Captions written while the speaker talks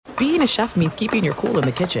being a chef means keeping your cool in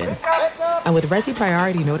the kitchen. And with Resi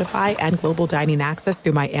Priority Notify and Global Dining Access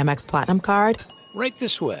through my Amex Platinum card, right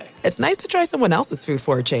this way. It's nice to try someone else's food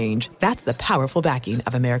for a change. That's the powerful backing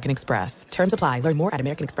of American Express. Terms apply. Learn more at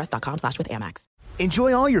americanexpress.com/withAmex.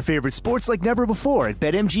 Enjoy all your favorite sports like never before at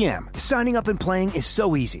BetMGM. Signing up and playing is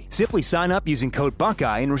so easy. Simply sign up using code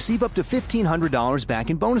Buckeye and receive up to $1,500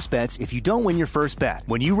 back in bonus bets if you don't win your first bet.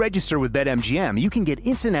 When you register with BetMGM, you can get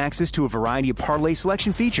instant access to a variety of parlay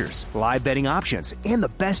selection features, live betting options, and the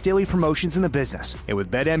best daily promotions in the business. And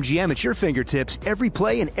with BetMGM at your fingertips, every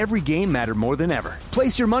play and every game matter more than ever.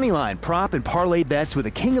 Place your moneyline, prop, and parlay bets with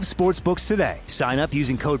the king of sportsbooks today. Sign up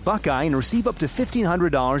using code Buckeye and receive up to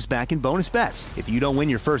 $1,500 back in bonus bets if you don't win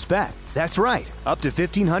your first bet. That's right, up to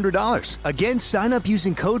 $1,500. Again, sign up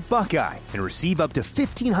using code Buckeye and receive up to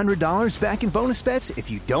 $1,500 back in bonus bets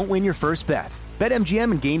if you don't win your first bet.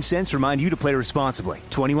 BetMGM and GameSense remind you to play responsibly.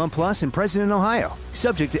 21 plus and present in Ohio.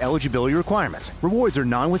 Subject to eligibility requirements. Rewards are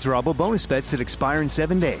non-withdrawable bonus bets that expire in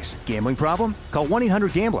 7 days. Gambling problem? Call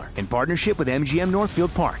 1-800-GAMBLER in partnership with MGM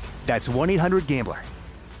Northfield Park. That's 1-800-GAMBLER.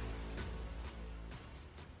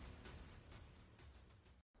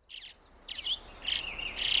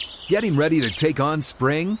 Getting ready to take on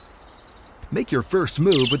spring? Make your first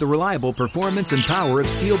move with the reliable performance and power of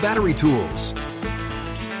Steel battery tools.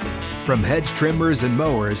 From hedge trimmers and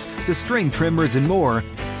mowers to string trimmers and more,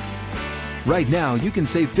 right now you can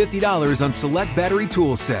save $50 on select battery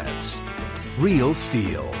tool sets. Real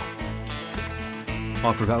Steel.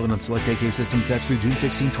 Offer valid on select AK system sets through June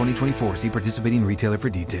 16, 2024. See participating retailer for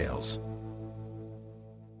details.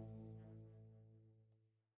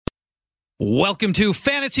 Welcome to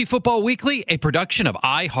Fantasy Football Weekly, a production of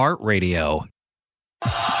iHeartRadio.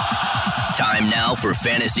 Time now for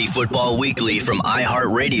Fantasy Football Weekly from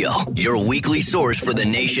iHeartRadio, your weekly source for the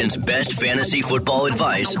nation's best fantasy football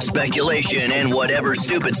advice, speculation, and whatever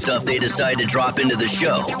stupid stuff they decide to drop into the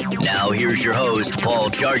show. Now here's your host, Paul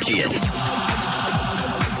Charchian.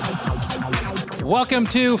 Welcome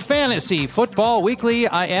to Fantasy Football Weekly.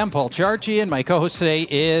 I am Paul Charchian. My co-host today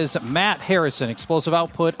is Matt Harrison, Explosive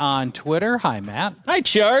Output on Twitter. Hi, Matt. Hi,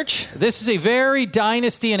 Charge. This is a very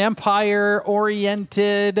Dynasty and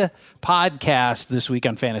Empire-oriented podcast this week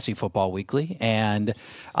on Fantasy Football Weekly. And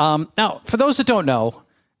now, for those that don't know,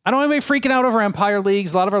 I don't want anybody freaking out over Empire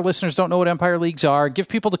Leagues. A lot of our listeners don't know what Empire Leagues are. Give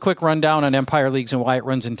people the quick rundown on Empire Leagues and why it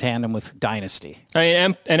runs in tandem with Dynasty. I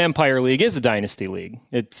mean, an Empire League is a Dynasty League.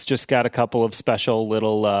 It's just got a couple of special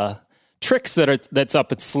little tricks that's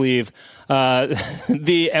up its sleeve.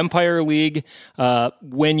 The Empire League,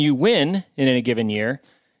 when you win in any given year,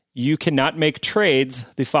 you cannot make trades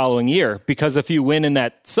the following year, because if you win in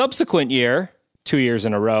that subsequent year, 2 years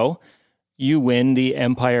in a row, you win the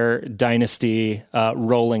Empire Dynasty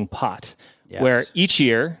rolling pot, where each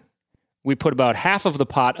year we put about half of the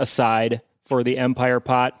pot aside for the Empire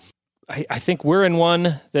pot. I think we're in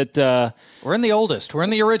one that... we're in the oldest. We're in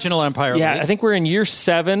the original Empire League. Yeah, I think we're in year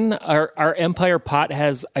 7. Our Empire pot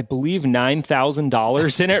has, I believe,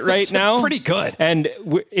 $9,000 in it right now. Pretty good. And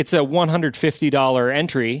it's a $150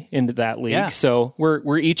 entry into that league. Yeah. So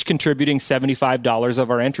we're each contributing $75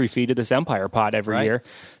 of our entry fee to this Empire pot every year.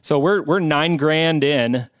 So we're $9,000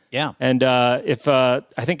 in. Yeah. And if I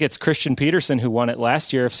think it's Christian Peterson who won it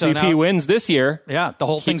last year. If so CP wins this year, the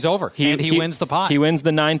whole thing's over. He wins the pot. He wins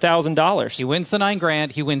the $9,000. He wins the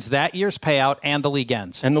 $9,000. He wins that year's payout, and the league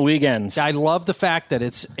ends. I love the fact that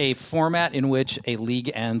it's a format in which a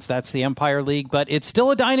league ends. That's the Empire League, but it's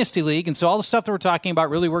still a Dynasty League, and so all the stuff that we're talking about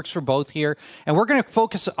really works for both here. And we're going to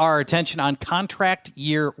focus our attention on contract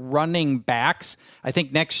year running backs. I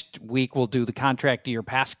think next week we'll do the contract year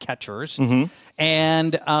pass catchers. Mm-hmm.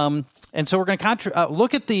 And so we're going to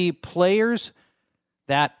look at the players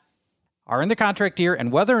that are in the contract year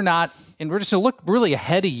and whether or not, and we're just going to look really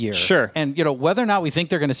ahead a year. Sure. And, whether or not we think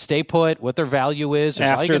they're going to stay put, what their value is.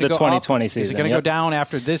 After the 2020 season. Is it going to go down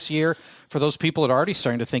after this year? For those people that are already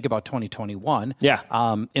starting to think about 2021. Yeah.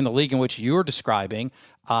 In the league in which you're describing,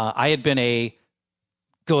 I had been a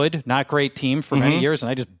good, not great team for many years, and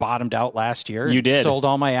I just bottomed out last year. You did. Sold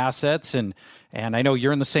all my assets, and I know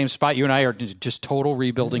you're in the same spot. You and I are just total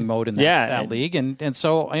rebuilding mode in that league, and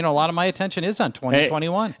so a lot of my attention is on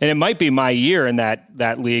 2021. And it might be my year in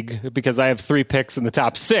that league because I have 3 picks in the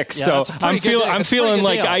top 6. Yeah, so I'm feeling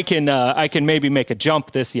like I can maybe make a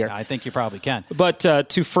jump this year. Yeah, I think you probably can. But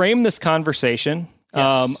to frame this conversation,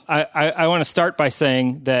 I want to start by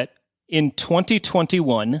saying that in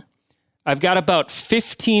 2021. I've got about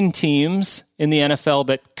 15 teams in the NFL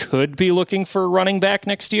that could be looking for a running back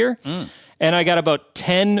next year. And I got about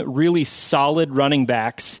 10 really solid running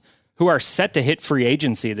backs who are set to hit free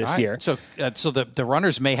agency this year. So the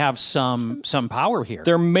runners may have some power here.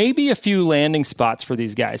 There may be a few landing spots for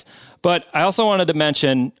these guys. But I also wanted to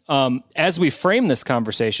mention, as we frame this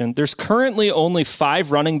conversation, there's currently only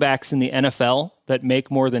 5 running backs in the NFL that make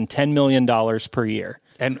more than $10 million per year.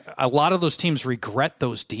 And a lot of those teams regret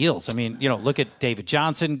those deals. I mean, look at David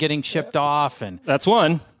Johnson getting shipped off, and that's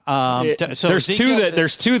one. So there's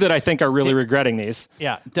two that I think are really regretting these.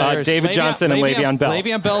 Yeah, David Johnson and Le'Veon Bell.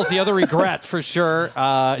 Le'Veon Bell's the other regret for sure.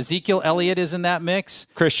 Ezekiel Elliott is in that mix.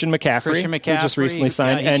 Christian McCaffrey who just recently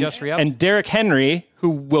signed, and Derrick Henry, who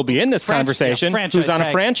will be in this conversation, who's on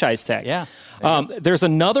a franchise tag. Yeah. There's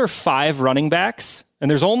another 5 running backs,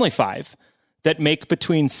 and there's only 5 that make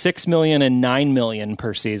between $6 million and $9 million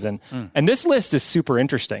per season. And this list is super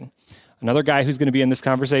interesting. Another guy who's going to be in this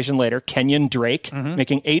conversation later, Kenyon Drake,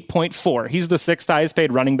 making 8.4. He's the 6th highest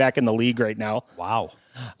paid running back in the league right now. Wow.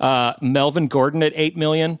 Melvin Gordon at $8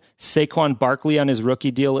 million, Saquon Barkley on his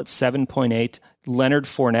rookie deal at 7.8, Leonard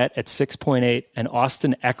Fournette at 6.8, and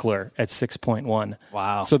Austin Eckler at 6.1.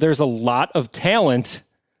 Wow. So there's a lot of talent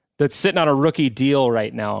that's sitting on a rookie deal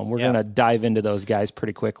right now, and we're going to dive into those guys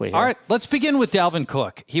pretty quickly here. All right, let's begin with Dalvin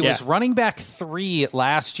Cook. He was running back 3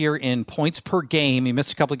 last year in points per game. He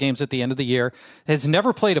missed a couple of games at the end of the year. Has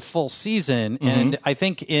never played a full season, and I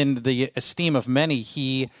think in the esteem of many,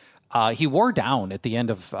 he wore down at the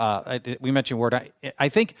end of. We mentioned wore down. I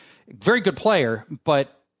think very good player,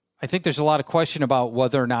 but I think there's a lot of question about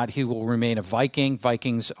whether or not he will remain a Viking.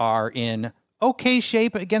 Vikings are in okay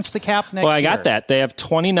shape against the cap next year. Well, I got that. They have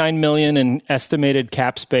 $29 million in estimated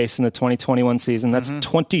cap space in the 2021 season. That's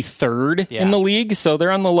 23rd in the league, so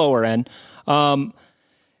they're on the lower end.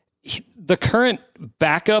 The current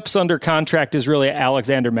backups under contract is really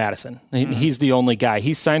Alexander Mattison. He's the only guy.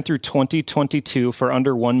 He's signed through 2022 for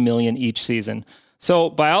under $1 million each season.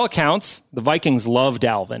 So by all accounts, the Vikings love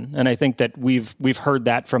Dalvin, and I think that we've heard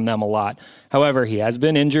that from them a lot. However, he has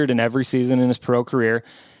been injured in every season in his pro career,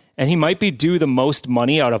 and he might be due the most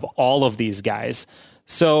money out of all of these guys.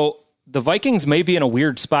 So the Vikings may be in a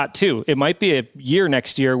weird spot too. It might be a year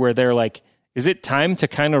next year where they're like, is it time to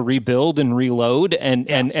kind of rebuild and reload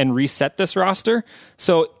and reset this roster?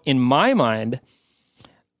 So in my mind,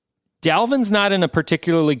 Dalvin's not in a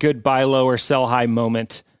particularly good buy low or sell high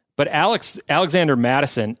moment, but Alexander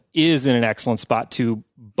Mattison is in an excellent spot to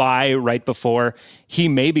buy right before he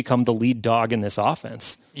may become the lead dog in this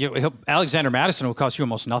offense. Alexander Mattison will cost you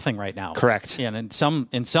almost nothing right now. Correct. And in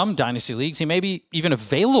some dynasty leagues, he may be even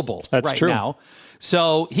available true. now.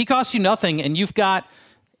 So he costs you nothing, and you've got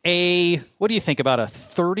what do you think, about a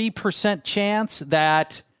 30% chance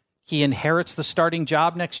that he inherits the starting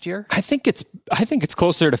job next year? I think it's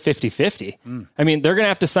closer to 50-50. I mean, they're going to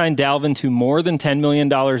have to sign Dalvin to more than $10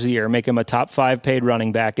 million a year, make him a top 5 paid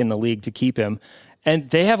running back in the league to keep him. And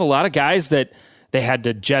they have a lot of guys that they had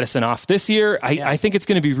to jettison off this year. I think it's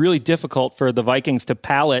going to be really difficult for the Vikings to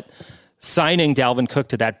pallet signing Dalvin Cook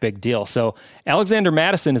to that big deal. So Alexander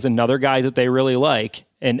Mattison is another guy that they really like.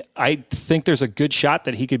 And I think there's a good shot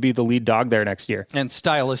that he could be the lead dog there next year. And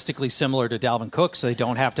stylistically similar to Dalvin Cook, so they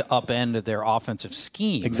don't have to upend their offensive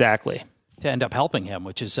scheme. Exactly. To end up helping him,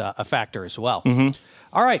 which is a factor as well.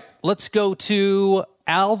 All right, let's go to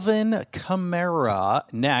Alvin Kamara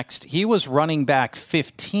next. He was running back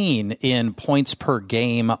 15 in points per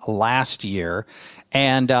game last year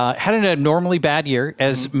and had an abnormally bad year,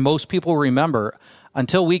 as most people remember.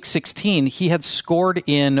 Until week 16, he had scored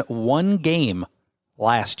in one game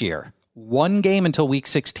last year. One game until week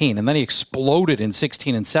 16, and then he exploded in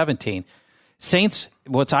 16 and 17. Saints,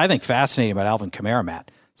 what's I think fascinating about Alvin Kamara, Matt,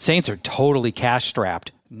 Saints are totally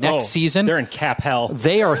cash-strapped. Next season, they're in cap hell.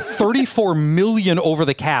 They are $34 million over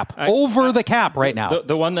the cap. The cap right now.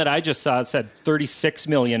 The one that I just saw said $36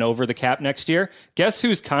 million over the cap next year. Guess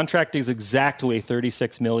whose contract is exactly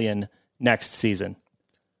 $36 million next season?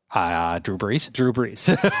 Drew Brees. Drew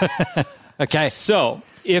Brees. Okay. So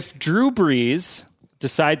if Drew Brees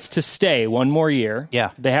decides to stay one more year,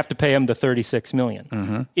 they have to pay him the $36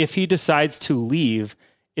 million. If he decides to leave,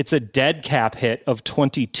 it's a dead cap hit of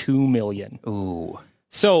 $22 million. Ooh.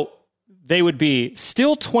 So they would be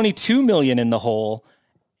still $22 million in the hole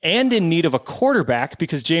and in need of a quarterback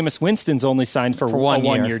because Jameis Winston's only signed for a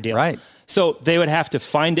one-year deal. Right. So they would have to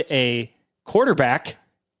find a quarterback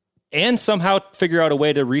and somehow figure out a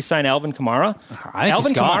way to re-sign Alvin Kamara.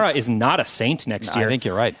 Alvin Kamara is not a Saint next year. I think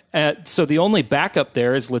you're right. So the only backup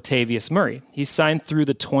there is Latavius Murray. He's signed through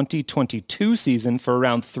the 2022 season for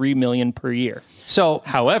around $3 million per year. So,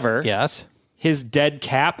 however, yes, his dead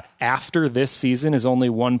cap after this season is only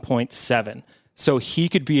 1.7. So he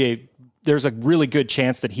could be there's a really good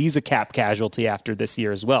chance that he's a cap casualty after this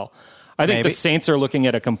year as well. I think the Saints are looking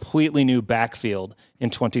at a completely new backfield in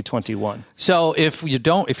 2021. So if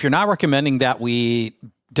you're not recommending that we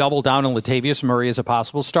double down on Latavius Murray as a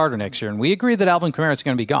possible starter next year, and we agree that Alvin Kamara is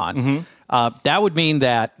going to be gone, that would mean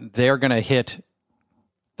that they're going to hit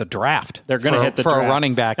the draft. They're going to hit the draft for a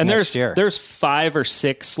running back and next year. There's 5 or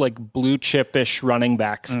 6 like blue chip-ish running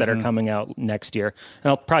backs that are coming out next year. And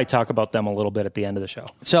I'll probably talk about them a little bit at the end of the show.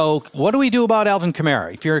 So what do we do about Alvin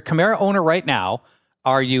Kamara? If you're a Kamara owner right now,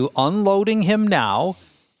 are you unloading him now,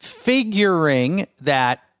 figuring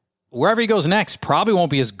that wherever he goes next probably won't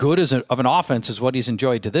be as good of an offense as what he's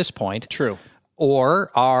enjoyed to this point? True. Or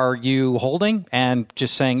are you holding and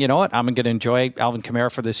just saying, you know what, I'm going to enjoy Alvin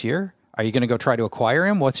Kamara for this year? Are you going to go try to acquire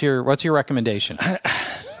him? What's your recommendation?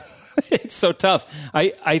 It's so tough.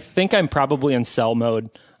 I think I'm probably in sell mode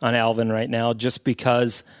on Alvin right now, just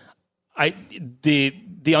because the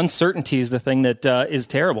uncertainty is the thing that is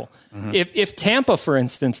terrible. If Tampa, for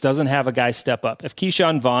instance, doesn't have a guy step up, if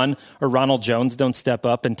Keyshawn Vaughn or Ronald Jones don't step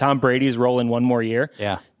up, and Tom Brady's rolling one more year,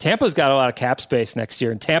 Tampa's got a lot of cap space next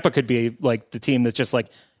year, and Tampa could be like the team that's just like,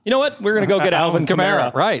 you know what? We're going to go get Alvin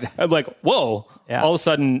Kamara. Right. I'm like, whoa. Yeah. All of a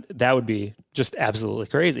sudden, that would be just absolutely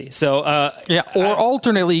crazy. So, or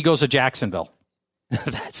alternately, he goes to Jacksonville.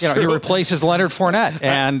 That's true. He replaces Leonard Fournette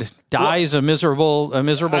and dies a miserable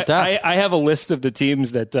death. I have a list of the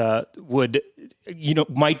teams that would,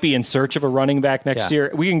 might be in search of a running back next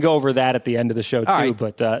year. We can go over that at the end of the show too. Right.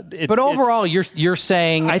 But overall, you're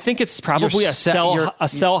saying I think it's probably a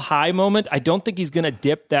sell high moment. I don't think he's going to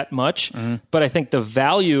dip that much, but I think the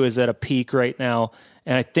value is at a peak right now,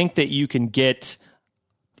 and I think that you could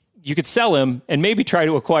sell him and maybe try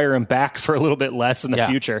to acquire him back for a little bit less in the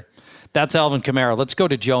future. That's Alvin Kamara. Let's go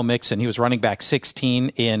to Joe Mixon. He was running back 16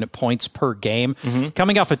 in points per game.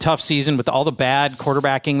 Coming off a tough season with all the bad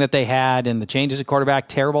quarterbacking that they had and the changes at quarterback,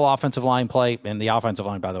 terrible offensive line play, and the offensive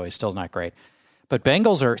line, by the way, is still not great. But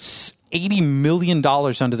Bengals are $80 million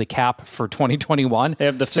under the cap for 2021. They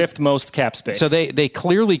have the 5th most cap space. So they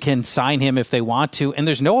clearly can sign him if they want to, and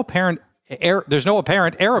there's no apparent heir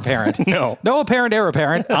apparent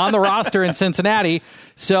on the roster in Cincinnati.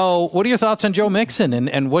 So what are your thoughts on Joe Mixon,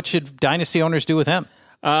 and what should dynasty owners do with him?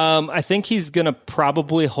 I think he's going to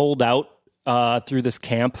probably hold out through this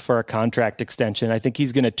camp for a contract extension. I think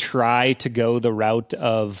he's going to try to go the route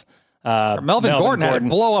of Melvin Gordon had a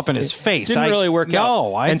blow up in his face. Didn't really work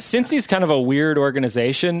out. And since he's kind of a weird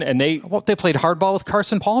organization, and they played hardball with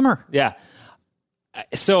Carson Palmer. Yeah.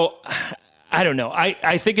 So I don't know.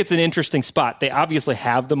 I think it's an interesting spot. They obviously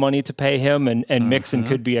have the money to pay him, and Mixon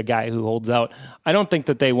could be a guy who holds out. I don't think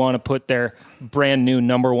that they want to put their brand new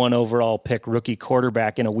number 1 overall pick rookie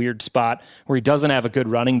quarterback in a weird spot where he doesn't have a good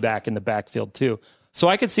running back in the backfield too. So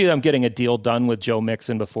I could see them getting a deal done with Joe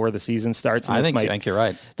Mixon before the season starts. And I think you're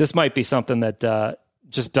right. This might be something that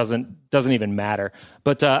just doesn't even matter.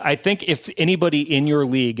 But I think if anybody in your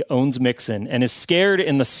league owns Mixon and is scared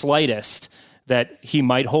in the slightest that he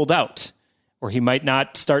might hold out, or he might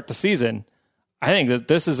not start the season, I think that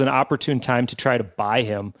this is an opportune time to try to buy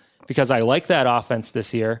him, because I like that offense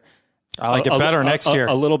this year. I like it better next year.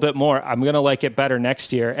 A little bit more. I'm going to like it better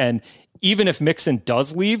next year. And even if Mixon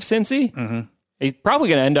does leave Cincy, he's probably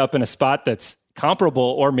going to end up in a spot that's comparable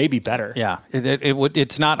or maybe better. Yeah,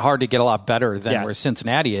 it's not hard to get a lot better than where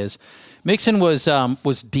Cincinnati is. Mixon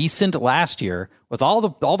was decent last year with all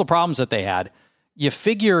the problems that they had. You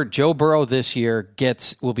figure Joe Burrow this year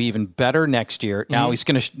will be even better next year. Now he's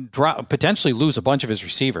going to potentially lose a bunch of his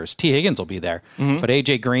receivers. T. Higgins will be there. But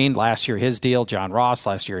A.J. Green, last year his deal. John Ross,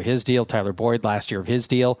 last year his deal. Tyler Boyd, last year of his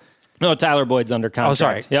deal. No, Tyler Boyd's under contract. Oh,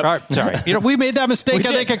 sorry. Yep. Sorry. We made that mistake,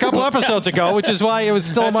 I think, a couple episodes ago, which is why it was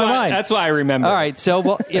still in my mind. That's why I remember. All right.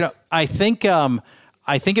 So, I think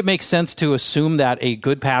it makes sense to assume that a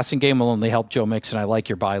good passing game will only help Joe Mixon. I like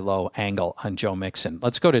your buy low angle on Joe Mixon.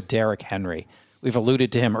 Let's go to Derrick Henry. We've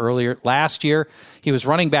alluded to him earlier. Last year, he was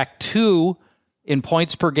running back 2 in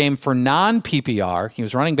points per game for non-PPR. He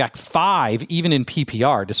was running back 5 even in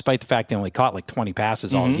PPR, despite the fact they only caught like 20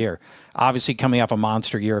 passes all year. Obviously, coming off a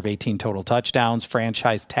monster year of 18 total touchdowns,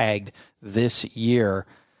 franchise tagged this year.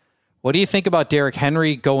 What do you think about Derrick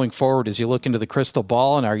Henry going forward as you look into the crystal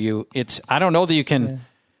ball? And I don't know that you can. Yeah.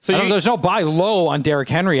 So there's no buy low on Derrick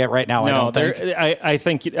Henry right now. No, I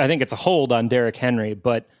think it's a hold on Derrick Henry,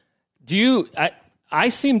 but I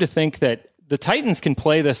seem to think that the Titans can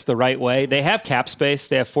play this the right way. They have cap space.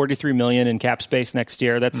 They have $43 million in cap space next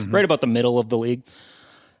year. That's right about the middle of the league.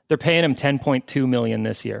 They're paying him $10.2 million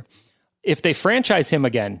this year. If they franchise him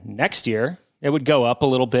again next year, it would go up a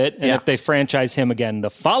little bit. And if they franchise him again the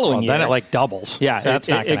following year, then it doubles. Yeah, so that's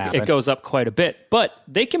not going to happen. It goes up quite a bit. But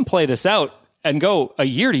they can play this out and go a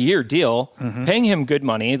year-to-year deal, paying him good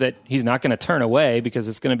money that he's not going to turn away because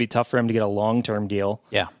it's going to be tough for him to get a long-term deal.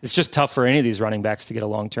 Yeah. It's just tough for any of these running backs to get a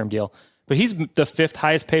long-term deal. But he's the 5th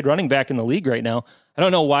highest paid running back in the league right now. I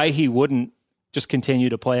don't know why he wouldn't just continue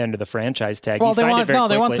to play under the franchise tag. Well, they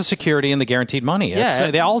want the security and the guaranteed money.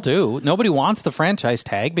 They all do. Nobody wants the franchise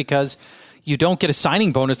tag because you don't get a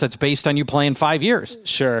signing bonus that's based on you playing 5 years.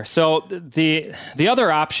 Sure. So the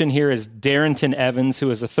other option here is Darrington Evans, who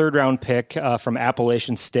is a 3rd-round pick from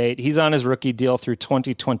Appalachian State. He's on his rookie deal through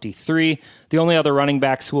 2023. The only other running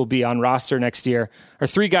backs who will be on roster next year are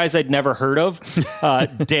 3 guys I'd never heard of,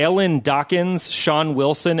 Dalen Dawkins, Sean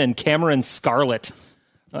Wilson, and Cameron Scarlett.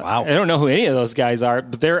 Wow. I don't know who any of those guys are,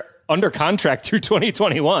 but they're under contract through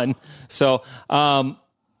 2021. So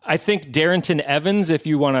I think Darrington Evans, if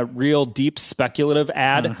you want a real deep speculative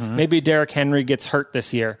ad, maybe Derrick Henry gets hurt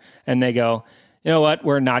this year and they go, you know what,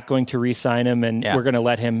 we're not going to re-sign him and we're going to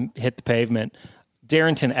let him hit the pavement.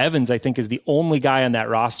 Darrington Evans, I think, is the only guy on that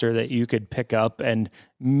roster that you could pick up and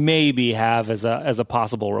maybe have as a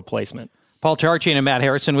possible replacement. Paul Charchian and Matt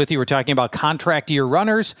Harrison with you. We're talking about contract year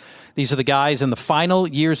runners. These are the guys in the final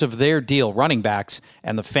years of their deal, running backs,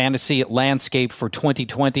 and the fantasy landscape for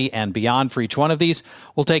 2020 and beyond for each one of these.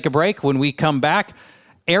 We'll take a break. When we come back,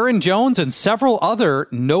 Aaron Jones and several other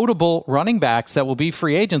notable running backs that will be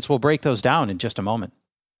free agents. We'll break those down in just a moment.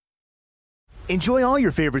 Enjoy all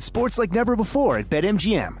your favorite sports like never before at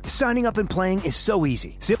BetMGM. Signing up and playing is so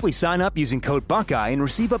easy. Simply sign up using code Buckeye and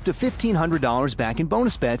receive up to $1,500 back in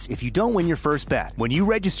bonus bets if you don't win your first bet. When you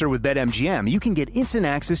register with BetMGM, you can get instant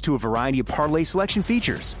access to a variety of parlay selection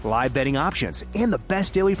features, live betting options, and the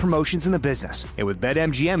best daily promotions in the business. And with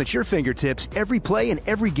BetMGM at your fingertips, every play and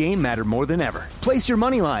every game matter more than ever. Place your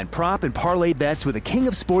moneyline, prop, and parlay bets with the king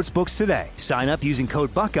of sportsbooks today. Sign up using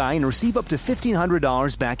code Buckeye and receive up to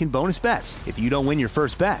 $1,500 back in bonus bets if you don't win your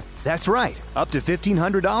first bet. That's right, up to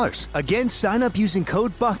 $1,500. Again, sign up using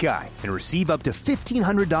code Buckeye and receive up to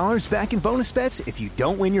 $1,500 back in bonus bets if you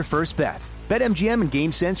don't win your first bet. BetMGM and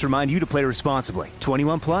GameSense remind you to play responsibly.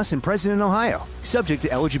 21 plus and present in Ohio. Subject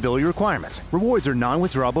to eligibility requirements. Rewards are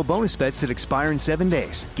non-withdrawable bonus bets that expire in 7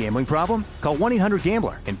 days. Gambling problem? Call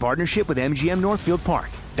 1-800-GAMBLER in partnership with MGM Northfield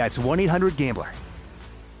Park. That's 1-800-GAMBLER.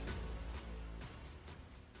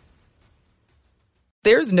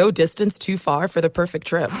 There's no distance too far for the perfect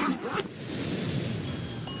trip.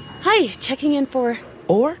 Hi, checking in for...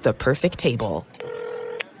 Or the perfect table.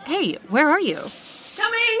 Hey, where are you?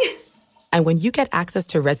 Coming! And when you get access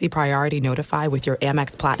to Resi Priority Notify with your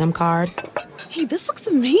Amex Platinum card... Hey, this looks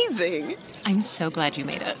amazing. I'm so glad you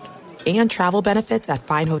made it. And travel benefits at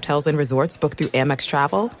fine hotels and resorts booked through Amex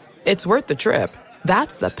Travel, it's worth the trip.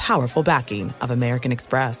 That's the powerful backing of American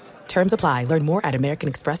Express. Terms apply. Learn more at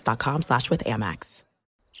americanexpress.com/withAmex.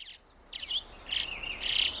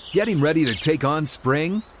 Getting ready to take on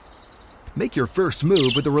spring? Make your first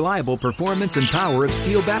move with the reliable performance and power of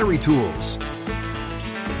Steel battery tools.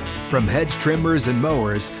 From hedge trimmers and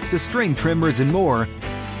mowers to string trimmers and more,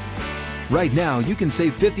 right now you can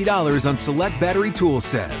save $50 on select battery tool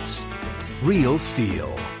sets. Real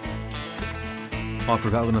Steel. Offer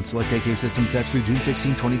valid on select AK system sets through June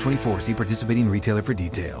 16, 2024. See participating retailer for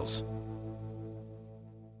details.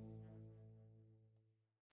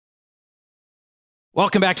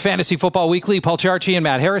 Welcome back to Fantasy Football Weekly. Paul Charchi and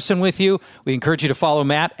Matt Harrison with you. We encourage you to follow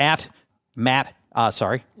Matt at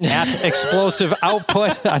Explosive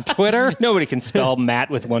Output on Twitter. Nobody can spell Matt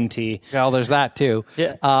with one T. Well, there's that too.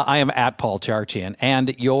 Yeah. I am at Paul Charchian.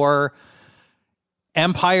 And your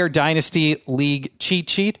Empire Dynasty League cheat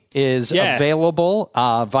sheet is available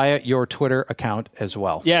via your Twitter account as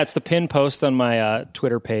well. Yeah, it's the pinned post on my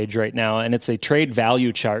Twitter page right now, and it's a trade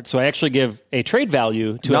value chart. So I actually give a trade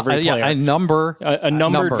value to every player. A numbered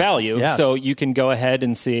value. Yes. So you can go ahead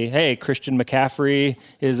and see, hey, Christian McCaffrey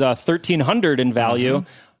is 1,300 in value. Mm-hmm.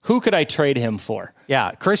 Who could I trade him for?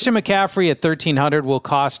 Yeah, Christian McCaffrey at 1,300 will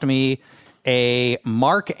cost me a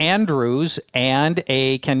Mark Andrews and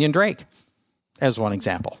a Kenyon Drake. As one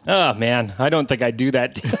example. Oh, man. I don't think I'd do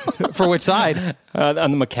that. For which side? On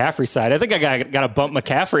the McCaffrey side. I think I got to bump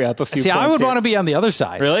McCaffrey up a few points. I would want to be on the other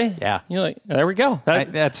side. Really? Yeah. You're like, there we go.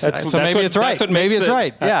 Maybe it's right. Maybe it's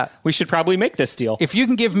right. Yeah. We should probably make this deal. If you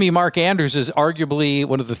can give me Mark Andrews as arguably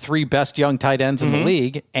one of the 3 best young tight ends in the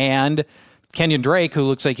league, and Kenyon Drake, who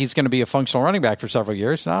looks like he's going to be a functional running back for several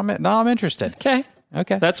years, now I'm interested. Okay.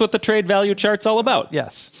 That's what the trade value chart's all about.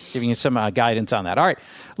 Yes. Giving you some guidance on that. All right.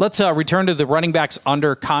 Let's return to the running backs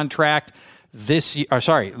under contract this year.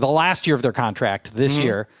 The last year of their contract this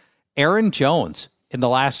year. Aaron Jones, in the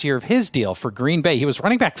last year of his deal for Green Bay. He was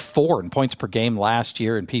running back 4 in points per game last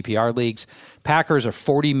year in PPR leagues. Packers are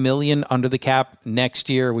 $40 million under the cap next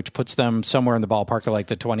year, which puts them somewhere in the ballpark of like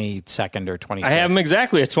the 22nd or 23rd. I have them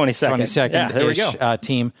exactly at 22nd. 22nd yeah, there we go.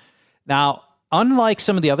 Team. Now, unlike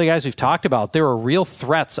some of the other guys we've talked about, there are real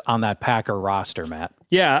threats on that Packer roster, Matt.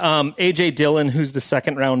 Yeah, A.J. Dillon, who's the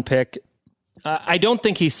second-round pick. I don't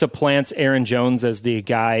think he supplants Aaron Jones as the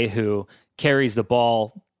guy who carries the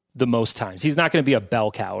ball the most times. He's not going to be a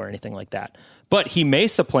bell cow or anything like that. But he may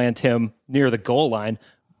supplant him near the goal line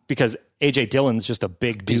because A.J. Dillon's just a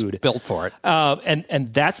big dude. He's built for it.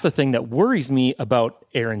 And that's the thing that worries me about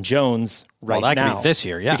Aaron Jones right now. Well, that could be this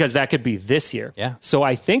year, yeah. Because that could be this year. Yeah. So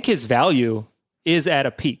I think his value is at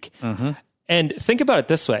a peak. Mm-hmm. And think about it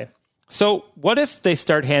this way. So what if they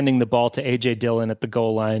start handing the ball to A.J. Dillon at the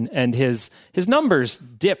goal line and his numbers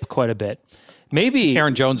dip quite a bit? Maybe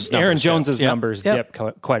Aaron Jones' numbers dip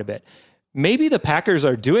quite a bit. Maybe the Packers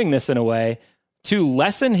are doing this in a way to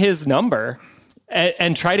lessen his number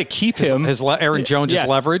and try to keep him. Aaron Jones'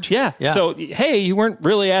 leverage? Yeah. So, hey, you weren't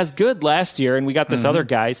really as good last year, and we got this other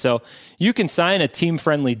guy. So you can sign a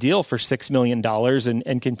team-friendly deal for $6 million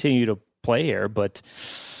and continue to play here. But,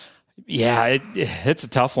 yeah, it's a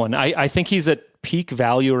tough one. I think he's at peak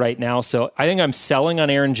value right now. So I think I'm selling on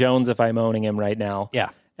Aaron Jones if I'm owning him right now.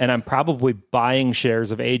 Yeah. And I'm probably buying shares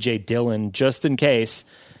of A.J. Dillon just in case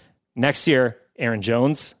next year Aaron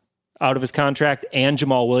Jones out of his contract and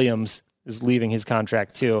Jamal Williams is leaving his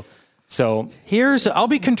contract too. So I'll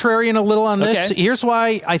be contrarian a little on this. Okay. Here's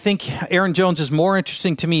why I think Aaron Jones is more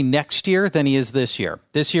interesting to me next year than he is this year.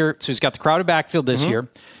 This year, so he's got the crowded backfield this year.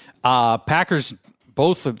 Packers,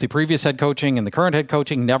 both the previous head coaching and the current head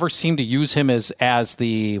coaching, never seem to use him as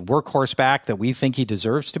the workhorse back that we think he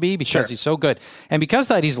deserves to be because he's so good. And because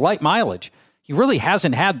of that, he's light mileage. He really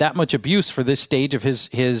hasn't had that much abuse for this stage of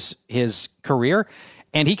his career.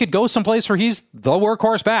 And he could go someplace where he's the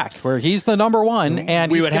workhorse back, where he's the number one.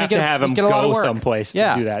 And we would have to have him go someplace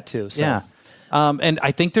to do that too. So. Yeah. And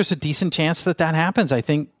I think there's a decent chance that happens. I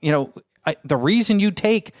think, the reason you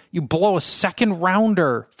blow a second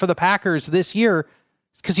rounder for the Packers this year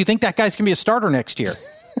is because you think that guy's going to be a starter next year.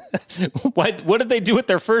 What did they do with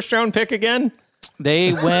their first round pick again?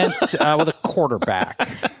 They went with a quarterback.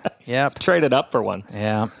 Yep. Traded up for one.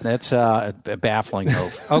 Yeah. That's a baffling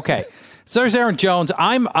move. Okay. So there's Aaron Jones.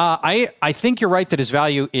 I think you're right that his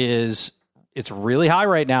value it's really high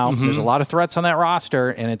right now. There's a lot of threats on that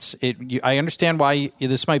roster, and I understand why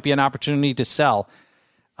this might be an opportunity to sell.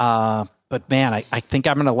 But man, I think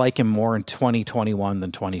I'm going to like him more in 2021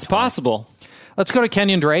 than 2020. It's possible. Let's go to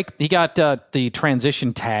Kenyon Drake. He got the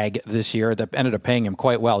transition tag this year that ended up paying him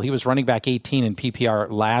quite well. He was running back 18 in PPR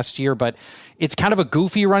last year, but it's kind of a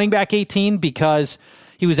goofy running back 18 because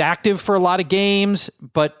he was active for a lot of games,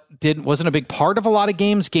 but wasn't a big part of a lot of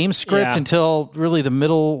game script until really the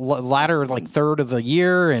latter third of the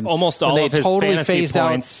year. And almost all of his fantasy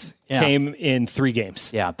points came in 3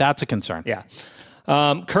 games. Yeah, that's a concern. Yeah.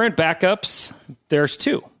 Current backups, there's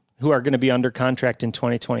 2 who are going to be under contract in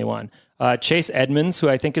 2021. Chase Edmonds, who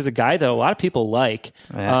I think is a guy that a lot of people like.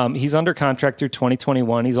 Yeah. He's under contract through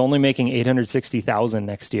 2021. He's only making $860,000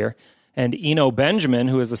 next year. And Eno Benjamin,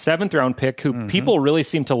 who is a 7th-round pick, who people really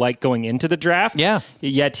seem to like going into the draft. Yeah.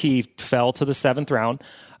 Yet he fell to the 7th round.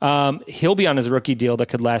 He'll be on his rookie deal that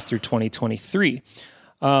could last through 2023.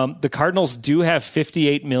 The Cardinals do have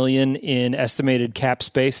 $58 million in estimated cap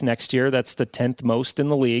space next year. That's the 10th most in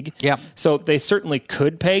the league. Yeah. So they certainly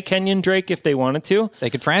could pay Kenyon Drake if they wanted to. They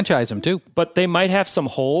could franchise him too. But they might have some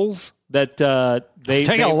holes that they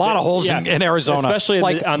take a lot of holes in Arizona, especially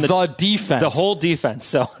on the defense, the whole defense.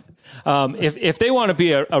 So. If they want to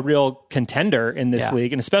be a real contender in this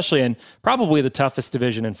league, and especially in probably the toughest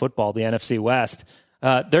division in football, the NFC West,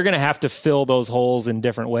 they're going to have to fill those holes in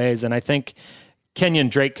different ways. And I think Kenyon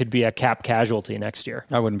Drake could be a cap casualty next year.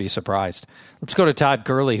 I wouldn't be surprised. Let's go to Todd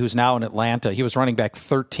Gurley, who's now in Atlanta. He was running back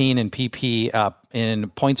 13 in in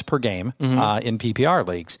points per game in PPR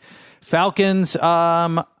leagues. Falcons,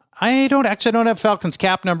 I don't have Falcons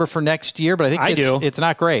cap number for next year, but I think it's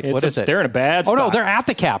not great. What is it? They're in a bad spot. Oh, no, they're at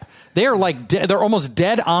the cap. They're they're almost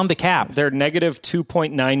dead on the cap. They're negative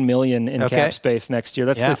 $2.9 million in cap space next year.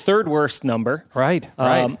 That's the 3rd worst number. Right.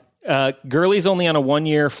 Gurley's only on a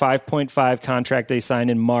 1-year, 5.5 contract they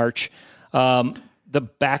signed in March. The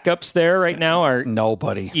backups there right now are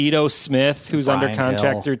nobody. Ito Smith, who's Brian under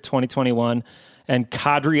contract through 2021. And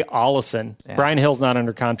Kadri Ollison. Yeah. Brian Hill's not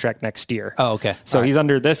under contract next year. Oh, okay. So he's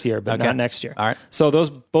under this year, but not next year. All right. So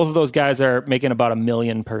both of those guys are making about $1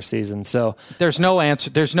 million per season. So there's no answer.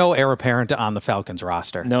 There's no heir apparent on the Falcons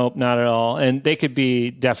roster. Nope, not at all. And they could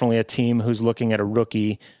be definitely a team who's looking at a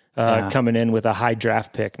rookie coming in with a high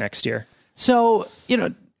draft pick next year. So,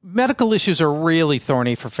 medical issues are really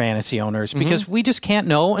thorny for fantasy owners because we just can't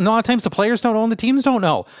know. And a lot of times the players don't know and the teams don't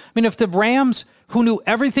know. I mean, if the Rams, who knew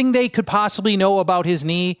everything they could possibly know about his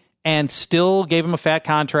knee and still gave him a fat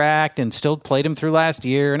contract and still played him through last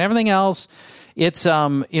year and everything else, it's,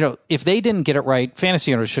 if they didn't get it right,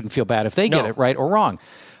 fantasy owners shouldn't feel bad if they get it right or wrong.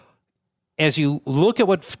 As you look at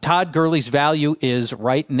what Todd Gurley's value is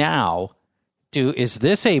right now, is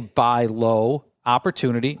this a buy low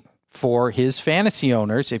opportunity for his fantasy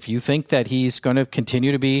owners if you think that he's going to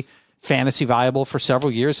continue to be fantasy viable for several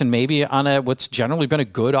years and maybe on what's generally been a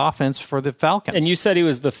good offense for the Falcons? And you said he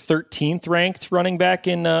was the 13th ranked running back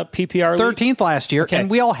in PPR league? 13th last year, and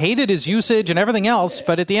we all hated his usage and everything else,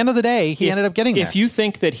 but at the end of the day, he ended up getting there. If you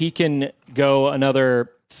think that he can go another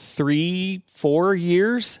 3-4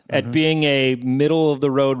 years at being a middle of the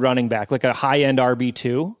road running back, like a high end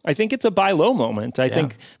RB2, I think it's a buy low moment. I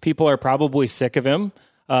think people are probably sick of him.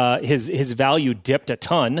 His value dipped a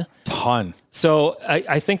ton. So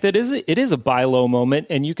I think that it is a buy low moment,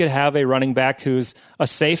 and you could have a running back who's a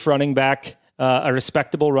safe running back, a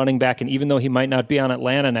respectable running back, and even though he might not be on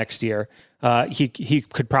Atlanta next year, he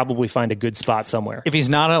could probably find a good spot somewhere. If he's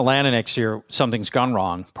not in Atlanta next year, something's gone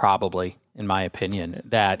wrong, probably, in my opinion.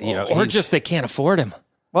 That or just they can't afford him.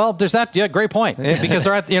 Well, there's that. Yeah, great point. Because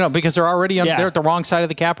they're because they're already they're at the wrong side of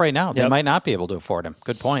the cap right now. They might not be able to afford him.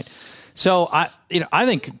 Good point. So I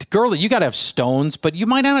think Gurley, you got to have stones, but you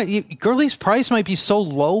might not. Gurley's price might be so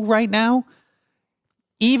low right now.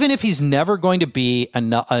 Even if he's never going to be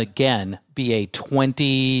a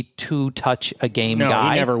 22 touch a game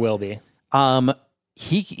guy, he never will be.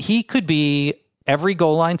 He could be every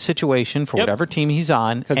goal line situation for whatever team he's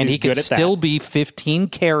on, and he could still be 15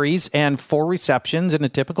 carries and 4 receptions in a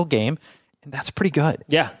typical game, and that's pretty good.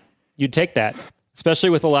 Yeah, you'd take that. Especially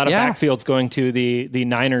with a lot of backfields going to the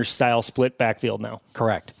Niners style split backfield now.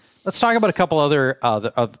 Correct. Let's talk about a couple other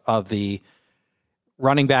of the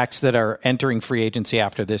running backs that are entering free agency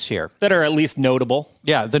after this year. That are at least notable.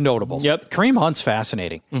 Yeah, the notables. Yep. Kareem Hunt's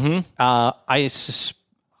fascinating.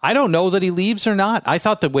 I don't know that he leaves or not. I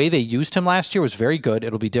thought the way they used him last year was very good.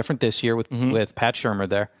 It'll be different this year with Pat Shurmur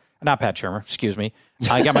there. Not Pat Shurmur, excuse me.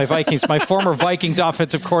 I got my former Vikings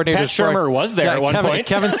offensive coordinator. Pat Shurmur was there at one point.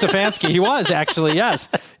 Kevin Stefanski, he was actually, yes.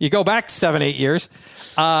 You go back 7-8 years.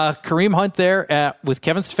 Kareem Hunt there with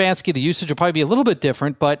Kevin Stefanski, the usage will probably be a little bit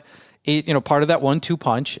different, but part of that 1-2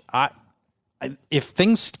 punch. If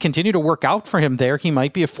things continue to work out for him there, he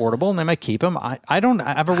might be affordable and they might keep him. I don't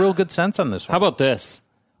have a real good sense on this one. How about this?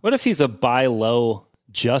 What if he's a buy low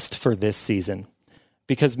just for this season?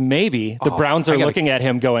 Because maybe the Browns are looking at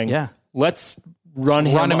him going, let's run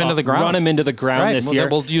him into the ground. Run him into the ground this year.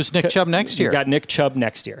 We'll use Nick Chubb next year. We've got Nick Chubb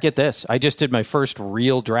next year. Get this. I just did my first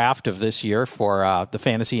real draft of this year for the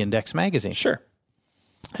Fantasy Index magazine. Sure.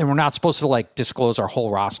 And we're not supposed to disclose our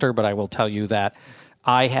whole roster, but I will tell you that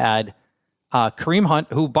I had Kareem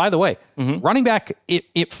Hunt, who, by the way, running back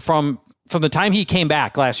from the time he came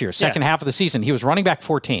back last year, second half of the season, he was running back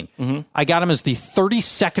 14. I got him as the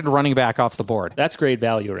 32nd running back off the board. That's great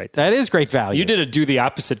value right there. That is great value. You did do the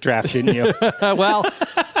opposite draft, didn't you? Well,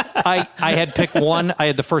 I had pick one. I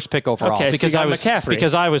had the first pick overall because I was McCaffrey.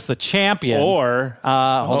 Because I was the champion. Or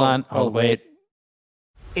wait.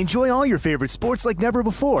 Enjoy all your favorite sports like never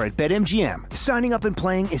before at BetMGM. Signing up and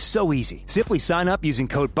playing is so easy. Simply sign up using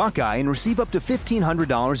code Buckeye and receive up to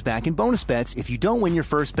 $1,500 back in bonus bets if you don't win your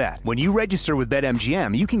first bet. When you register with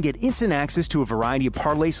BetMGM, you can get instant access to a variety of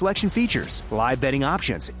parlay selection features, live betting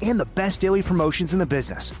options, and the best daily promotions in the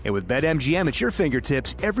business. And with BetMGM at your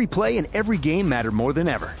fingertips, every play and every game matter more than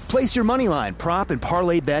ever. Place your moneyline, prop, and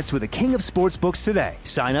parlay bets with the king of sportsbooks today.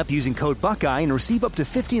 Sign up using code Buckeye and receive up to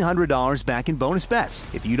 $1,500 back in bonus bets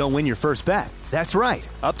if you don't win your first bet. That's right,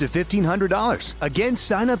 up to $1,500. Again,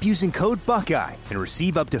 sign up using code Buckeye and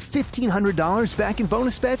receive up to $1,500 back in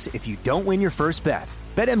bonus bets if you don't win your first bet.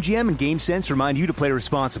 BetMGM and GameSense remind you to play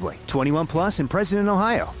responsibly. 21 plus and present in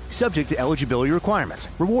Ohio. Subject to eligibility requirements.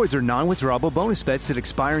 Rewards are non-withdrawable bonus bets that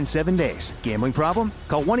expire in 7 days. Gambling problem?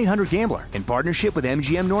 Call 1-800-GAMBLER in partnership with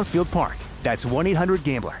MGM Northfield Park. That's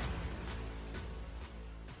 1-800-GAMBLER.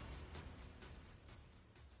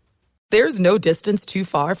 There's no distance too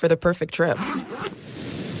far for the perfect trip.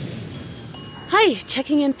 Hi,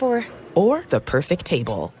 checking in for... Or the perfect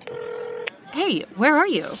table. Hey, where are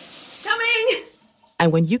you? Coming!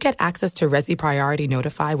 And when you get access to Resi Priority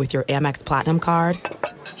Notify with your Amex Platinum card...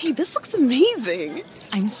 Hey, this looks amazing.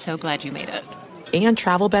 I'm so glad you made it. And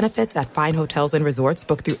travel benefits at fine hotels and resorts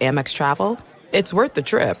booked through Amex Travel, it's worth the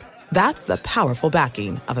trip. That's the powerful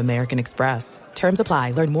backing of American Express. Terms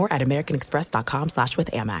apply. Learn more at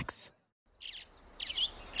americanexpress.com/withAmex.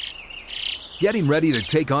 Getting ready to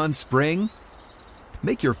take on spring?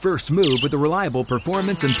 Make your first move with the reliable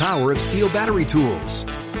performance and power of Steel battery tools.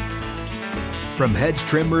 From hedge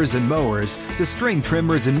trimmers and mowers to string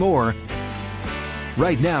trimmers and more,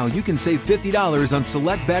 right now you can save $50 on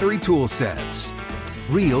select battery tool sets.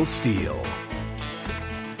 Real Steel.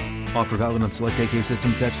 Offer valid on select AK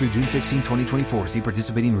system sets through June 16, 2024. See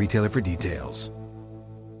participating retailer for details.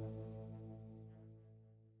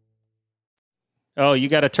 Oh, you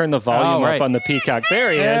got to turn the volume up on the Peacock.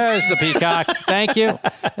 There he is. There's the Peacock. Thank you.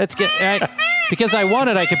 Let's get right. Because I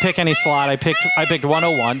wanted, I could pick any slot. I picked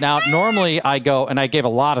 101. Now, normally I go, and I gave a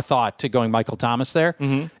lot of thought to going Michael Thomas there,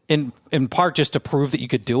 in part just to prove that you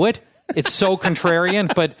could do it. It's so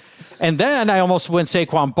contrarian. And then I almost went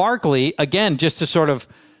Saquon Barkley, again, just to sort of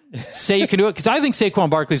say you can do it. Because I think Saquon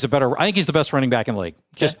Barkley's I think he's the best running back in the league.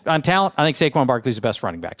 Just on talent, I think Saquon Barkley's the best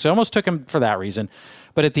running back. So I almost took him for that reason.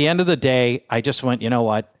 But at the end of the day, I just went, you know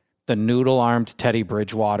what? The noodle-armed Teddy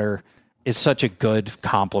Bridgewater is such a good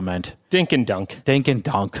compliment. Dink and dunk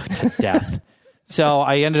to death. So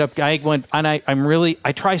I ended up,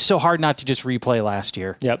 I try so hard not to just replay last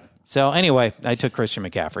year. Yep. So anyway, I took Christian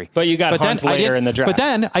McCaffrey. But you got Hunt later in the draft. But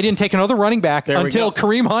then I didn't take another running back until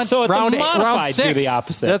Kareem Hunt. So it's round a modified 6. do the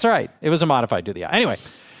opposite. That's right. It was a modified do the opposite. Anyway,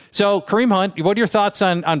 so Kareem Hunt, what are your thoughts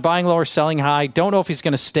on buying low or selling high? Don't know if he's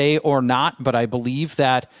going to stay or not, but I believe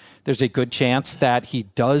that there's a good chance that he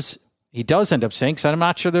does end up staying, because I'm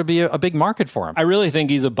not sure there'll be a big market for him. I really think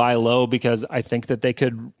he's a buy low, because I think that they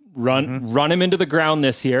could run him into the ground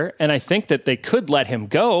this year, and I think that they could let him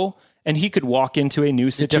go, and he could walk into a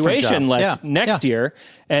new situation next year,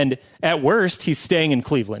 and at worst, he's staying in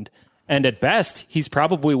Cleveland. And at best, he's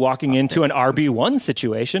probably walking into an RB1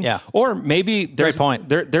 situation. Yeah. Or maybe Great point.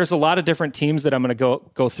 There's a lot of different teams that I'm going to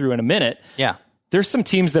go through in a minute. Yeah. There's some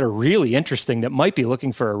teams that are really interesting that might be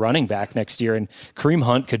looking for a running back next year, and Kareem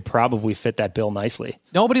Hunt could probably fit that bill nicely.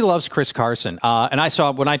 Nobody loves Chris Carson. And I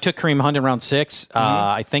saw when I took Kareem Hunt in round 6,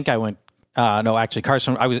 I think I went, no, actually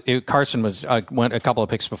Carson was went a couple of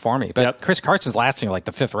picks before me, but Chris Carson's lasting like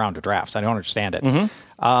the 5th round of drafts. I don't understand it.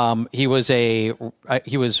 He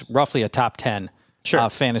was roughly a top 10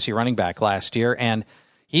 fantasy running back last year, and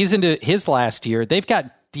he's into his last year. They've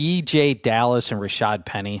got DJ Dallas and Rashad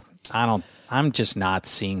Penny. I'm just not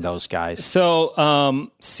seeing those guys.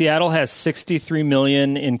 So Seattle has $63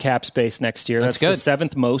 million in cap space next year. That's good. The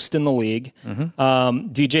 7th most in the league.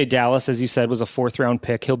 DJ Dallas, as you said, was a 4th-round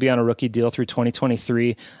pick. He'll be on a rookie deal through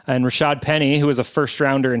 2023. And Rashad Penny, who was a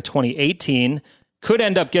first-rounder in 2018, could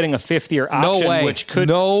end up getting a 5th-year option. No way. Which could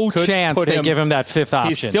chance they give him that 5th option.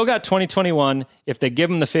 He's still got 2021. If they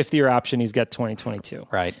give him the 5th-year option, he's got 2022.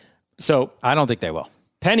 Right. So I don't think they will.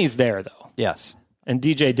 Penny's there, though. Yes. And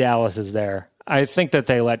DJ Dallas is there. I think that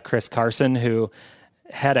they let Chris Carson, who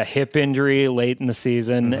had a hip injury late in the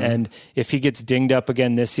season, and if he gets dinged up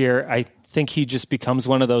again this year, I think he just becomes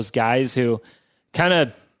one of those guys who kind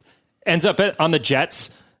of ends up on the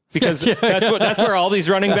Jets, because that's where all these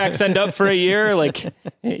running backs end up for a year. Like,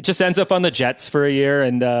 it just ends up on the Jets for a year,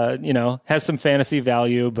 and has some fantasy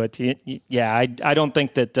value. But I don't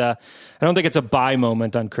think that I don't think it's a buy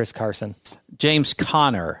moment on Chris Carson. James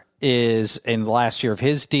Conner is in the last year of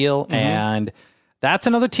his deal, and that's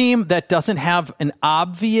another team that doesn't have an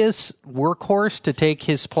obvious workhorse to take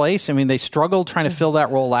his place. I mean, they struggled trying to fill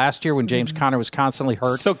that role last year when James Conner was constantly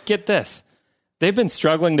hurt. So get this. They've been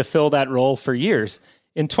struggling to fill that role for years.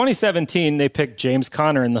 In 2017, they picked James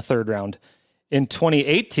Conner in the 3rd round. In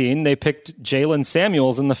 2018, they picked Jalen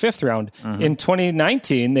Samuels in the 5th round. In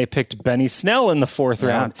 2019, they picked Benny Snell in the 4th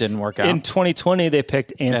round. Didn't work out. In 2020, they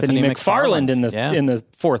picked Anthony McFarland in the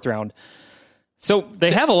 4th round. So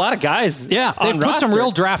they have a lot of guys. Yeah, they've put some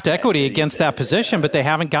real draft equity against that position, but they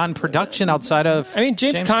haven't gotten production outside of. I mean,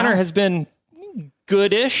 James Conner has been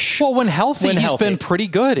goodish. Well, when healthy, he's been pretty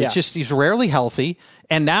good. It's just he's rarely healthy,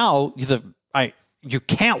 and now you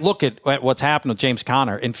can't look at what's happened with James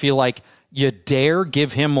Conner and feel like you dare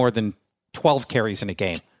give him more than 12 carries in a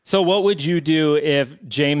game. So what would you do if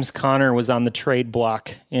James Conner was on the trade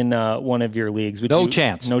block in one of your leagues? No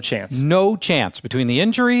chance. No chance. No chance between the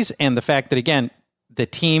injuries and the fact that, again, the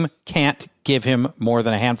team can't give him more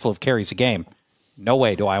than a handful of carries a game. No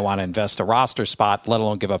way do I want to invest a roster spot, let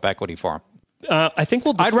alone give up equity for him. I think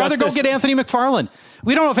we'll discuss I'd rather go get Anthony McFarland.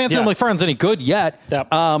 We don't know if Anthony McFarland's any good yet,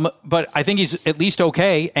 but I think he's at least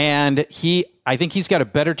okay, and I think he's got a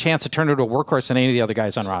better chance to turn into a workhorse than any of the other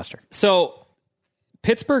guys on roster. So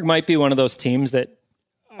Pittsburgh might be one of those teams that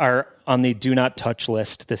are on the do not touch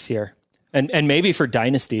list this year. And maybe for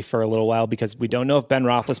Dynasty for a little while, because we don't know if Ben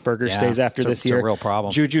Roethlisberger stays after this year. It's a real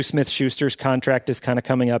problem. Juju Smith-Schuster's contract is kind of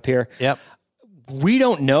coming up here. Yep. We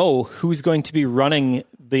don't know who's going to be running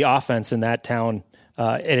the offense in that town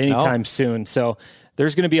at any time soon. So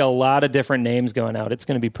there's going to be a lot of different names going out. It's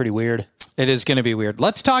going to be pretty weird. It is going to be weird.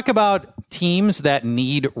 Let's talk about teams that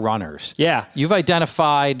need runners. Yeah. You've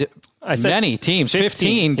identified many teams,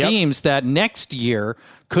 15 teams that next year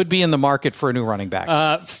could be in the market for a new running back.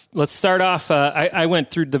 Let's start off. I went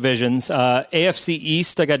through divisions. AFC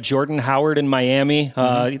East, I got Jordan Howard in Miami.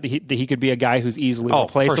 He could be a guy who's easily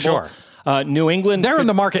replaceable. For sure. New England. They're in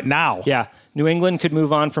the market now. Yeah. New England could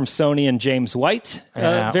move on from Sony and James White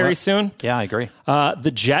very soon. Yeah, I agree.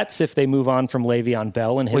 The Jets, if they move on from Le'Veon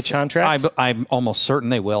Bell and his contract. I'm almost certain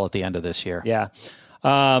they will at the end of this year. Yeah.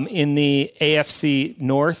 In the AFC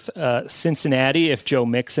North, Cincinnati, if Joe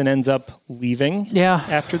Mixon ends up leaving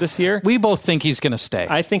after this year. We both think he's going to stay.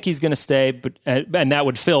 I think he's going to stay, but and that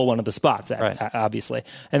would fill one of the spots, obviously.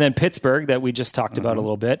 And then Pittsburgh, that we just talked about a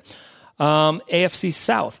little bit. AFC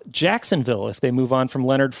South, Jacksonville, if they move on from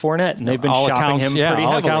Leonard Fournette, and they've been shopping him pretty heavily.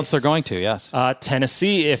 All accounts they're going to, yes.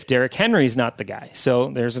 Tennessee, if Derrick Henry's not the guy.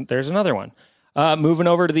 So there's another one. Moving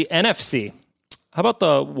over to the NFC. How about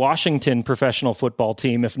the Washington professional football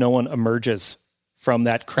team if no one emerges from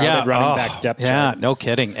that crowded running back depth chart? Yeah, no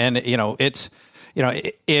kidding. And,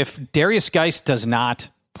 if Darius Geist does not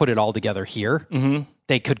put it all together here,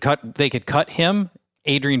 they could cut him.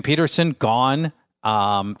 Adrian Peterson, gone.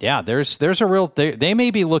 There's a real, they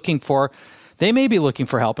may be looking for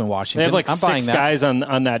help in Washington. They have like six guys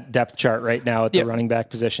on that depth chart right now at the running back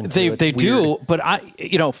position. They do, but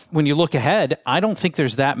when you look ahead, I don't think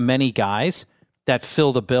there's that many guys that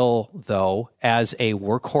fill the bill though as a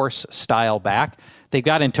workhorse style back. They've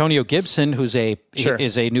got Antonio Gibson, who's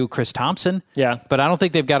is a new Chris Thompson. Yeah, but I don't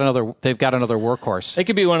think they've got another workhorse. They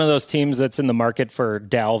could be one of those teams that's in the market for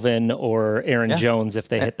Dalvin or Aaron Jones if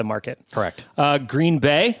they hit the market. Correct. Green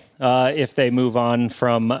Bay, if they move on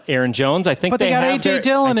from Aaron Jones, I think they got AJ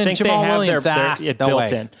Dillon and Jamal Williams.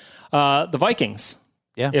 Built in. The Vikings.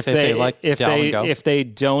 Yeah, if they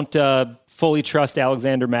don't fully trust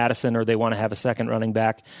Alexander Mattison or they want to have a second running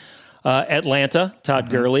back. Atlanta, Todd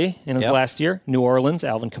Gurley in his last year. New Orleans,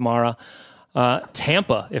 Alvin Kamara.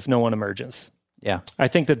 Tampa, if no one emerges. Yeah. I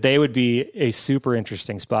think that they would be a super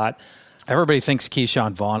interesting spot. Everybody thinks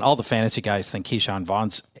Keyshawn Vaughn. All the fantasy guys think Keyshawn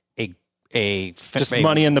Vaughn's just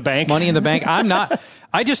money in the bank. Money in the bank. I'm not.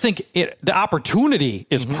 I just think the opportunity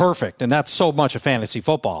is perfect, and that's so much of fantasy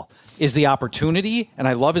football is the opportunity, and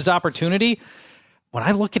I love his opportunity. When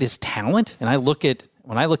I look at his talent, and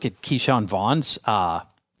when I look at Keyshawn Vaughn's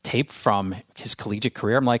tape from his collegiate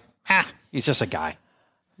career, I'm like, he's just a guy.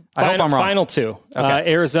 I hope I'm wrong. Final two.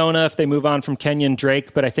 Okay. Arizona, if they move on from Kenyon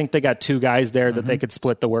Drake, but I think they got two guys there that they could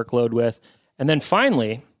split the workload with. And then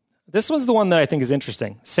finally, this was the one that I think is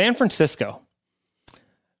interesting. San Francisco.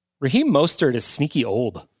 Raheem Mostert is sneaky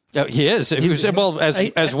old. He is. He was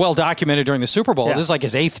as well documented during the Super Bowl. Yeah. This is like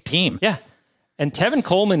his 8th team. Yeah. And Tevin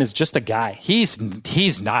Coleman is just a guy. He's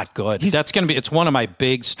not good. It's one of my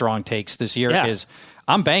big strong takes this year is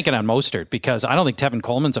I'm banking on Mostert because I don't think Tevin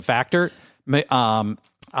Coleman's a factor.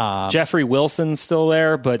 Jeffrey Wilson's still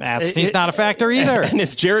there, but he's not a factor either. And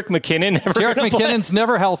is Jerick McKinnon ever Jerick McKinnon's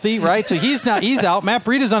never healthy, right? So he's out. Matt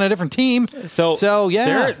Breida's on a different team. So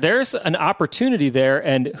yeah. There's an opportunity there,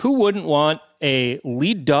 and who wouldn't want a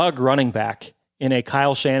lead dog running back in a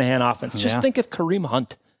Kyle Shanahan offense? Just think if Kareem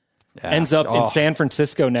Hunt ends up in San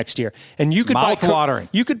Francisco next year. And you could buy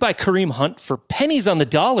Kareem Hunt for pennies on the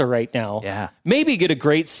dollar right now. Yeah. Maybe get a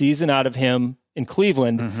great season out of him in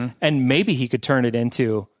Cleveland, and maybe he could turn it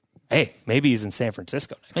into, hey, maybe he's in San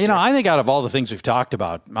Francisco next year. I think out of all the things we've talked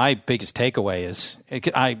about, my biggest takeaway is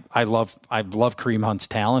I love Kareem Hunt's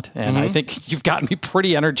talent, and I think you've gotten me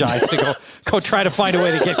pretty energized to go try to find a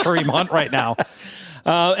way to get Kareem Hunt right now.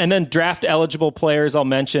 And then draft eligible players I'll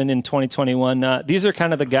mention in 2021. These are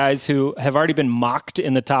kind of the guys who have already been mocked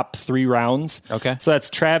in the top 3 rounds. Okay. So that's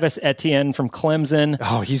Travis Etienne from Clemson.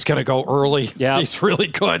 Oh, he's going to go early. Yeah. He's really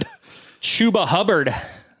good. Chuba Hubbard,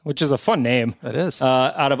 which is a fun name. That is.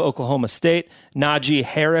 Out of Oklahoma State. Najee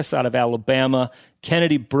Harris out of Alabama.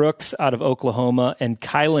 Kennedy Brooks out of Oklahoma. And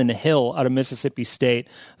Kylan Hill out of Mississippi State.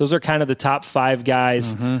 Those are kind of the top 5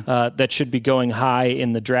 guys that should be going high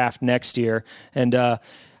in the draft next year. And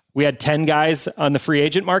we had 10 guys on the free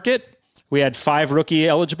agent market. We had 5 rookie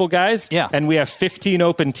eligible guys. Yeah. And we have 15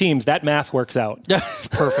 open teams. That math works out.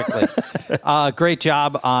 Perfectly. Great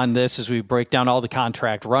job on this as we break down all the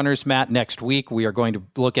contract runners. Matt, next week we are going to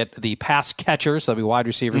look at the pass catchers, that'll be wide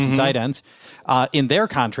receivers and tight ends, in their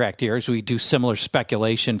contract years. We do similar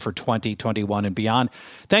speculation for 2021 and beyond.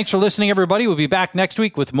 Thanks for listening, everybody. We'll be back next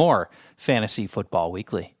week with more Fantasy Football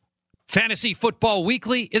Weekly. Fantasy Football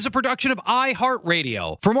Weekly is a production of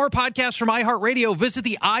iHeartRadio. For more podcasts from iHeartRadio, visit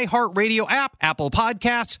the iHeartRadio app, Apple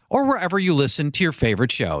Podcasts, or wherever you listen to your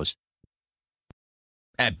favorite shows.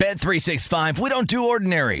 At Bet365, we don't do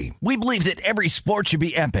ordinary. We believe that every sport should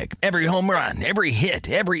be epic. Every home run, every hit,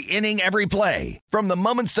 every inning, every play. From the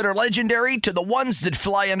moments that are legendary to the ones that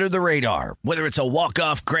fly under the radar. Whether it's a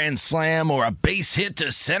walk-off grand slam or a base hit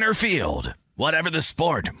to center field. Whatever the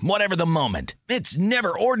sport, whatever the moment, it's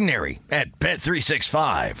never ordinary at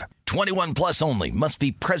Bet365. 21 plus only. Must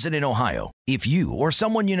be present in Ohio. If you or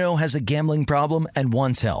someone you know has a gambling problem and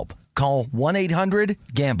wants help, call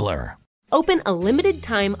 1-800-GAMBLER. Open a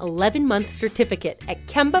limited-time 11-month certificate at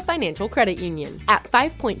Kemba Financial Credit Union. At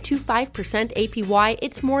 5.25% APY,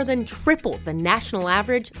 it's more than triple the national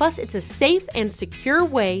average, plus it's a safe and secure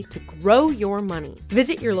way to grow your money.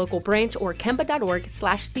 Visit your local branch or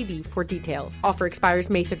kemba.org/cb for details. Offer expires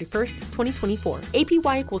May 31st, 2024.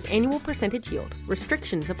 APY equals annual percentage yield.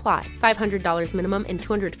 Restrictions apply. $500 minimum and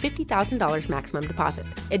 $250,000 maximum deposit.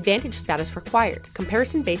 Advantage status required.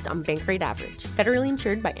 Comparison based on bank rate average. Federally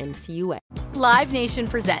insured by NCUA. Live Nation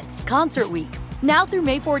presents Concert Week. Now through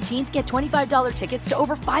May 14th, get $25 tickets to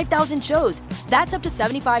over 5,000 shows. That's up to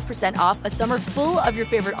 75% off a summer full of your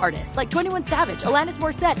favorite artists like 21 Savage, Alanis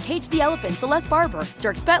Morissette, Cage the Elephant, Celeste Barber,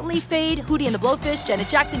 Dierks Bentley, Fade, Hootie and the Blowfish, Janet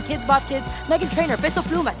Jackson, Kids Bop Kids, Meghan Trainor, Peso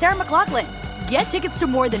Pluma, Sarah McLachlan. Get tickets to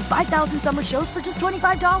more than 5,000 summer shows for just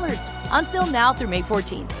 $25. Until now through May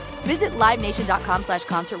 14th. Visit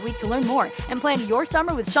LiveNation.com/Concert Week to learn more and plan your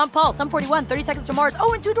summer with Sean Paul, Sum 41, 30 Seconds to Mars,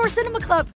 and Two Door Cinema Club.